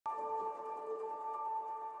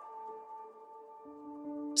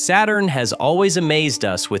Saturn has always amazed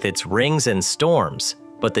us with its rings and storms,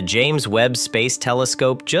 but the James Webb Space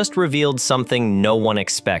Telescope just revealed something no one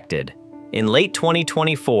expected. In late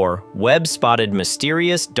 2024, Webb spotted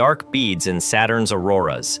mysterious dark beads in Saturn's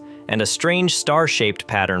auroras and a strange star-shaped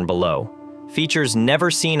pattern below, features never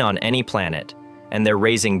seen on any planet, and they're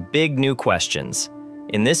raising big new questions.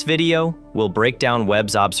 In this video, we'll break down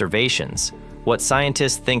Webb's observations, what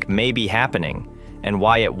scientists think may be happening, and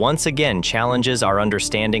why it once again challenges our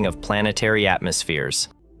understanding of planetary atmospheres.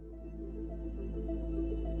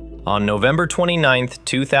 On November 29,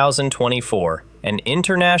 2024, an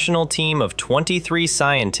international team of 23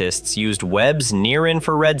 scientists used Webb's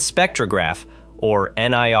near-infrared spectrograph, or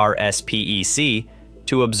NIRSPEC,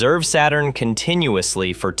 to observe Saturn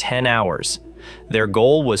continuously for 10 hours. Their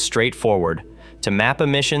goal was straightforward: to map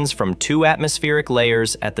emissions from two atmospheric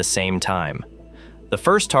layers at the same time. The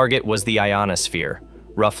first target was the ionosphere,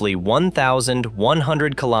 roughly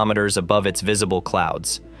 1,100 kilometers above its visible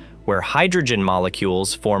clouds, where hydrogen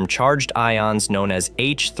molecules form charged ions known as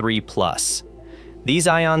H3+. These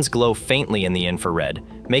ions glow faintly in the infrared,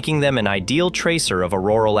 making them an ideal tracer of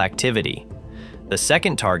auroral activity. The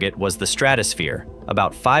second target was the stratosphere,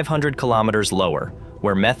 about 500 kilometers lower,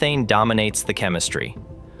 where methane dominates the chemistry.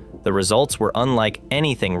 The results were unlike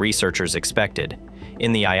anything researchers expected.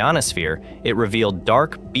 In the ionosphere, it revealed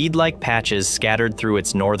dark, bead-like patches scattered through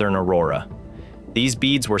its northern aurora. These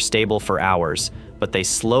beads were stable for hours, but they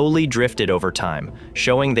slowly drifted over time,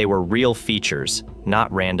 showing they were real features,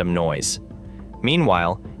 not random noise.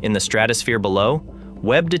 Meanwhile, in the stratosphere below,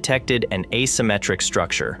 Webb detected an asymmetric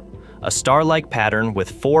structure, a star-like pattern with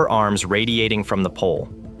four arms radiating from the pole.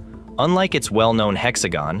 Unlike its well-known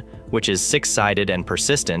Hexagon, which is six-sided and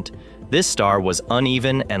persistent, this star was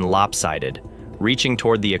uneven and lopsided, reaching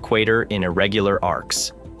toward the equator in irregular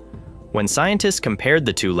arcs. When scientists compared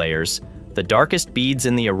the two layers, the darkest beads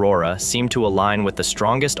in the aurora seemed to align with the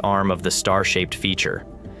strongest arm of the star-shaped feature.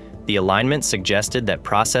 The alignment suggested that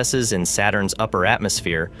processes in Saturn's upper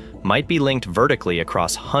atmosphere might be linked vertically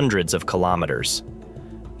across hundreds of kilometers.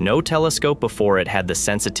 No telescope before it had the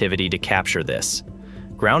sensitivity to capture this.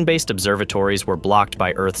 Ground-based observatories were blocked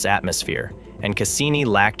by Earth's atmosphere, and Cassini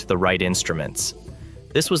lacked the right instruments.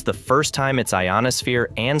 This was the first time its ionosphere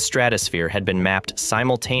and stratosphere had been mapped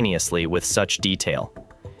simultaneously with such detail.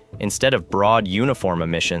 Instead of broad, uniform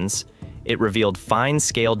emissions, it revealed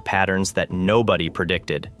fine-scaled patterns that nobody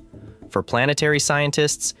predicted. For planetary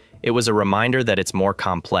scientists, it was a reminder that it's more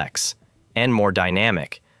complex and more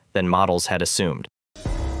dynamic than models had assumed.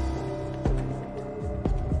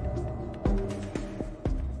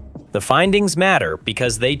 The findings matter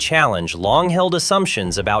because they challenge long-held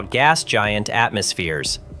assumptions about gas giant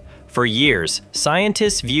atmospheres. For years,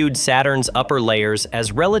 scientists viewed Saturn's upper layers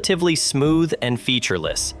as relatively smooth and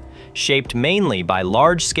featureless, shaped mainly by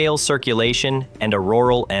large-scale circulation and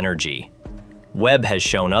auroral energy. Webb has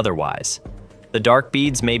shown otherwise. The dark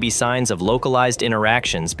beads may be signs of localized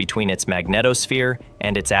interactions between its magnetosphere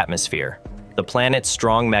and its atmosphere. The planet's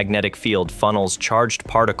strong magnetic field funnels charged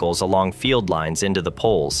particles along field lines into the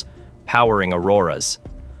poles, powering auroras.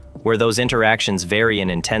 Where those interactions vary in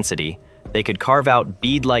intensity, they could carve out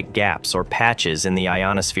bead-like gaps or patches in the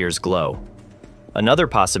ionosphere's glow. Another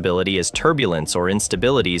possibility is turbulence or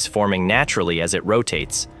instabilities forming naturally as it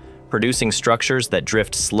rotates, producing structures that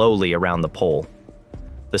drift slowly around the pole.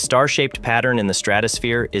 The star-shaped pattern in the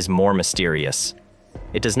stratosphere is more mysterious.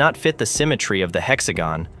 It does not fit the symmetry of the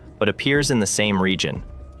hexagon, but appears in the same region.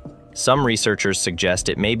 Some researchers suggest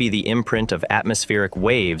it may be the imprint of atmospheric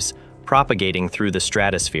waves propagating through the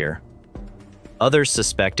stratosphere. Others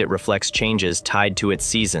suspect it reflects changes tied to its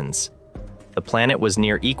seasons. The planet was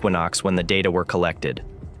near equinox when the data were collected,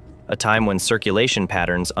 a time when circulation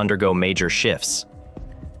patterns undergo major shifts.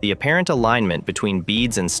 The apparent alignment between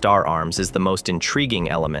beads and star arms is the most intriguing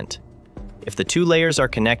element. If the two layers are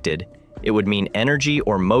connected, it would mean energy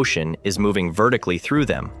or motion is moving vertically through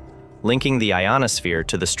them, linking the ionosphere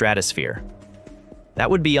to the stratosphere. That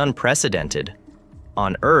would be unprecedented.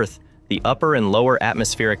 On Earth, the upper and lower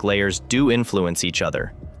atmospheric layers do influence each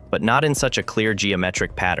other, but not in such a clear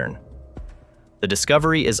geometric pattern. The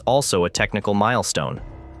discovery is also a technical milestone.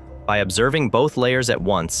 By observing both layers at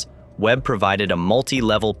once, Webb provided a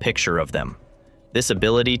multi-level picture of them. This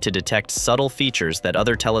ability to detect subtle features that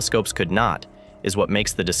other telescopes could not is what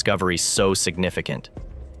makes the discovery so significant.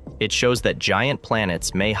 It shows that giant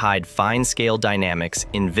planets may hide fine-scale dynamics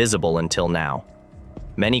invisible until now.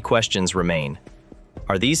 Many questions remain.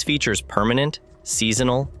 Are these features permanent,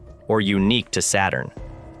 seasonal, or unique to Saturn?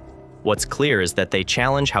 What's clear is that they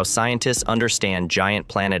challenge how scientists understand giant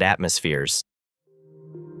planet atmospheres.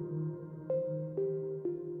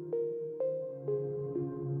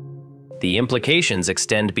 The implications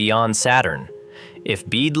extend beyond Saturn. If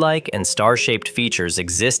bead-like and star-shaped features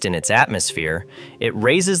exist in its atmosphere, it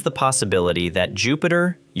raises the possibility that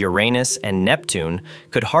Jupiter, Uranus, and Neptune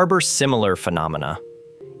could harbor similar phenomena.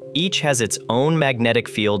 Each has its own magnetic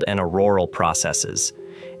field and auroral processes,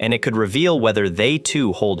 and it could reveal whether they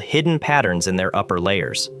too hold hidden patterns in their upper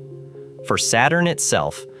layers. For Saturn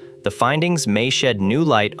itself, the findings may shed new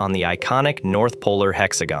light on the iconic North Polar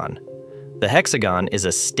Hexagon. The hexagon is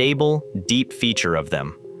a stable, deep feature of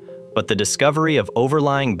them, but the discovery of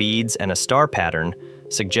overlying beads and a star pattern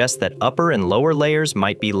suggests that upper and lower layers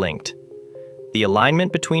might be linked. The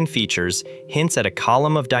alignment between features hints at a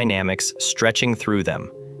column of dynamics stretching through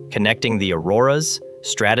them, connecting the auroras,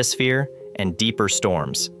 stratosphere, and deeper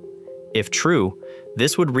storms. If true,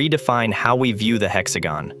 this would redefine how we view the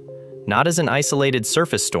hexagon, not as an isolated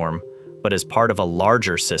surface storm, but as part of a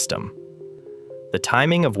larger system. The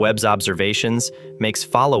timing of Webb's observations makes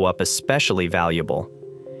follow-up especially valuable.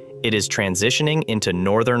 It is transitioning into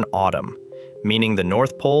northern autumn, meaning the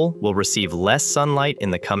North Pole will receive less sunlight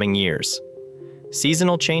in the coming years.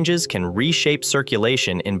 Seasonal changes can reshape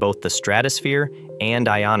circulation in both the stratosphere and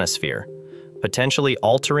ionosphere, potentially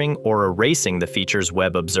altering or erasing the features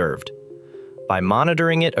Webb observed. By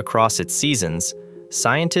monitoring it across its seasons,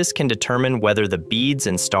 scientists can determine whether the beads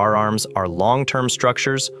and star arms are long-term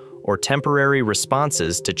structures or temporary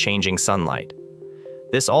responses to changing sunlight.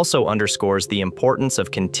 This also underscores the importance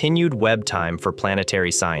of continued Webb time for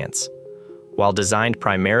planetary science. While designed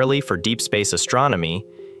primarily for deep space astronomy,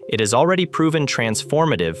 it has already proven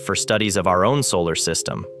transformative for studies of our own solar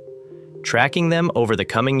system. Tracking them over the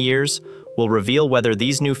coming years will reveal whether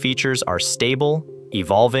these new features are stable,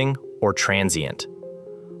 evolving, or transient.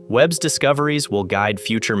 Webb's discoveries will guide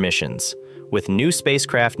future missions, with new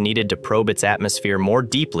spacecraft needed to probe its atmosphere more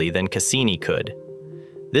deeply than Cassini could.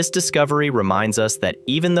 This discovery reminds us that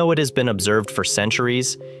even though it has been observed for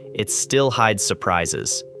centuries, it still hides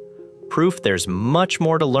surprises. Proof there's much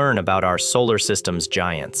more to learn about our solar system's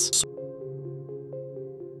giants.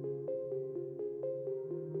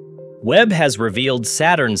 Webb has revealed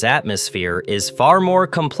Saturn's atmosphere is far more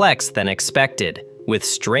complex than expected, with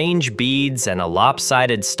strange beads and a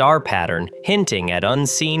lopsided star pattern hinting at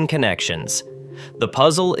unseen connections. The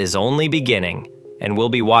puzzle is only beginning, and we'll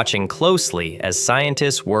be watching closely as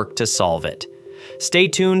scientists work to solve it. Stay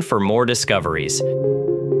tuned for more discoveries.